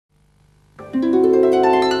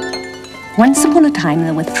Once upon a time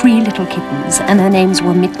there were 3 little kittens, and their names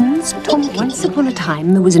were Mittens, Tom. Once upon a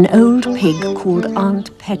time there was an old pig called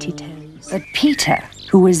Aunt Pettytoes. But Peter,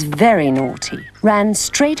 who was very naughty, ran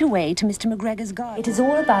straight away to Mr. McGregor's garden. It is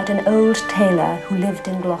all about an old tailor who lived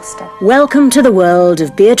in Gloucester. Welcome to the world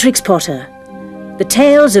of Beatrix Potter. The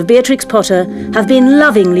tales of Beatrix Potter have been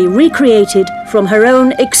lovingly recreated from her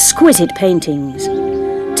own exquisite paintings.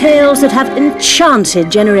 Tales that have enchanted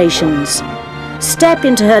generations. Step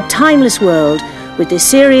into her timeless world with this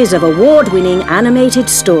series of award-winning animated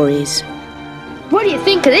stories. What do you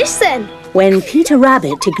think of this, then? When Peter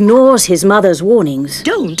Rabbit ignores his mother's warnings...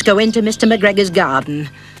 Don't go into Mr. McGregor's garden.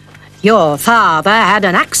 Your father had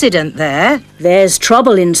an accident there. There's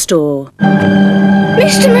trouble in store.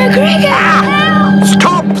 Mr. McGregor!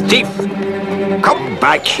 Stop, thief! Come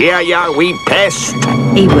back here, you wee pest!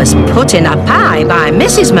 He was put in a pie by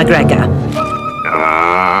Mrs. McGregor.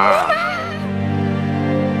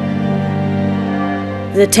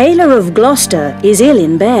 The tailor of Gloucester is ill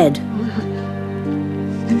in bed.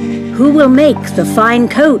 Who will make the fine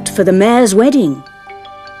coat for the mayor's wedding?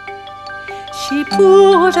 She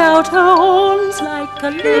pulled out her horns like a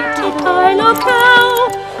little pile of cow,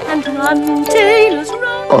 and run, tailors,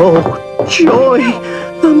 run. Oh, joy!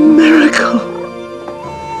 The miracle!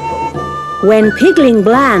 When Pigling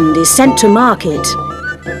Bland is sent to market,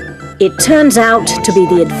 it turns out to be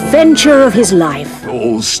the adventure of his life.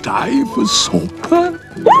 All stay for supper.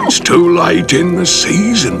 It's too late in the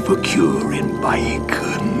season for curing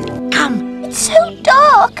bacon. Come, it's so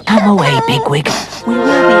dark. Come away, Bigwig. We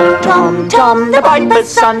will be Tom, the piper's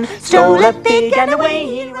son, stole a pig and away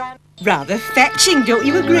he ran. Rather fetching, don't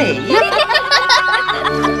you agree?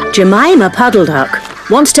 Jemima Puddleduck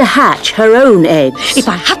wants to hatch her own eggs. If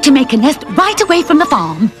I had to make a nest right away from the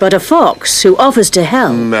farm. But a fox who offers to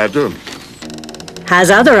help Madam. has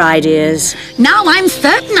other ideas. Now I'm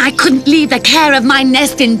certain I couldn't leave the care of my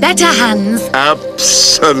nest in better hands.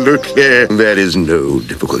 Absolutely. There is no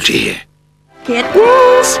difficulty here.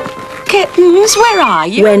 Kittens! Kittens, where are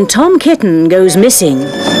you? When Tom Kitten goes missing,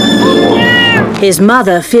 his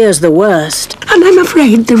mother fears the worst. And I'm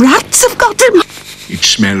afraid the rats have got him. It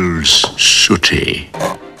smells sooty.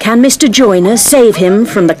 Can Mr. Joyner save him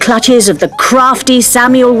from the clutches of the crafty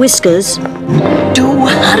Samuel Whiskers? Do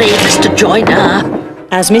hurry, Mr. Joyner.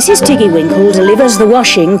 As Mrs. Tiggywinkle delivers the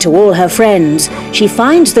washing to all her friends, she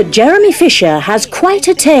finds that Jeremy Fisher has quite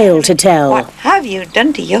a tale to tell. What have you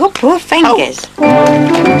done to your poor fingers?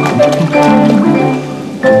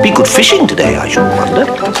 Be good fishing today, I should wonder.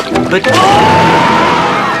 But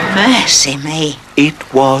Mercy me.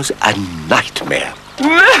 it was a nightmare.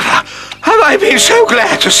 Have I been so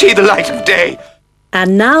glad to see the light of day?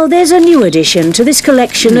 And now there's a new addition to this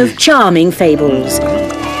collection of charming fables.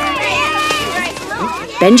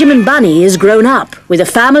 Benjamin Bunny is grown up with a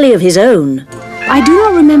family of his own. I do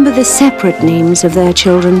not remember the separate names of their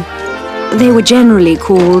children. They were generally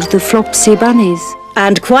called the Flopsy Bunnies.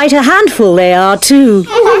 And quite a handful they are too.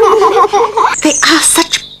 They are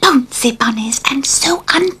such bouncy bunnies and so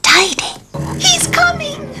untidy. He's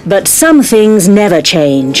coming. But some things never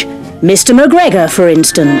change. Mr. McGregor, for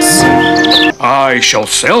instance. I shall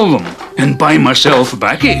sell them and buy myself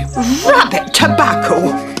baccy. Rabbit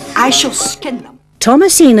tobacco. I shall skin them.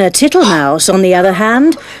 Thomasina Tittlemouse, on the other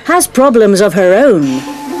hand, has problems of her own.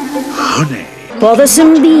 Honey.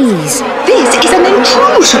 Bothersome bees. This is an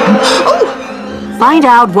intrusion. Oh! Find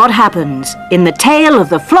out what happens in the tale of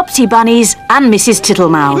the Flopsy Bunnies and Mrs.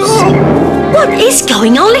 Tittlemouse. What is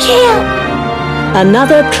going on here?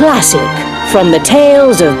 Another classic from the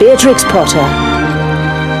tales of Beatrix Potter.